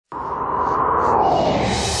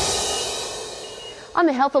On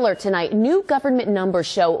the Health Alert tonight, new government numbers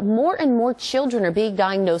show more and more children are being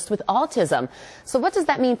diagnosed with autism. So what does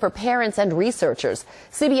that mean for parents and researchers?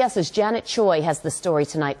 CBS's Janet Choi has the story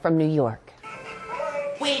tonight from New York.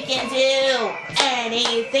 We can do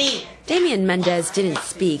anything. Damian Mendez didn't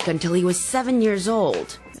speak until he was 7 years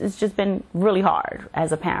old. It's just been really hard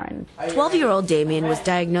as a parent. 12-year-old Damian was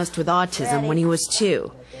diagnosed with autism when he was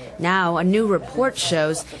 2. Now, a new report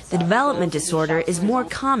shows the development disorder is more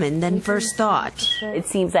common than first thought. It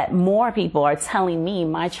seems that more people are telling me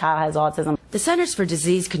my child has autism. The Centers for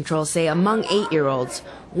Disease Control say among 8-year-olds,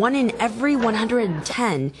 1 in every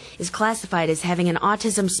 110 is classified as having an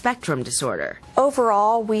autism spectrum disorder.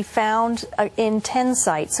 Overall, we found in 10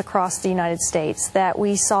 sites across the United States that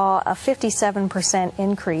we saw a 57%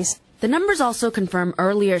 increase. The numbers also confirm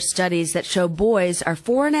earlier studies that show boys are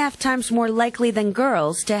 4.5 times more likely than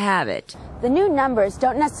girls to have it. The new numbers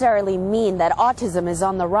don't necessarily mean that autism is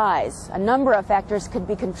on the rise. A number of factors could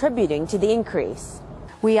be contributing to the increase.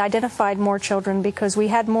 We identified more children because we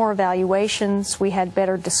had more evaluations, we had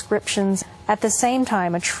better descriptions. At the same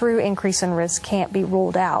time, a true increase in risk can't be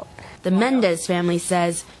ruled out. The Mendez family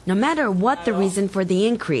says no matter what the reason for the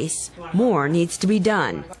increase, more needs to be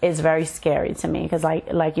done. It's very scary to me because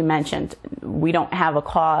like you mentioned, we don't have a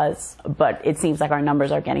cause, but it seems like our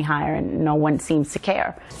numbers are getting higher and no one seems to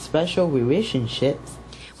care. Special relationships.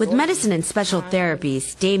 With medicine and special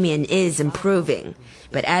therapies, Damian is improving.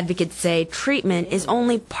 But advocates say treatment is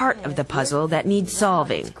only part of the puzzle that needs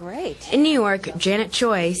solving. In New York, Janet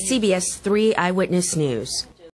Choi, CBS 3 Eyewitness News.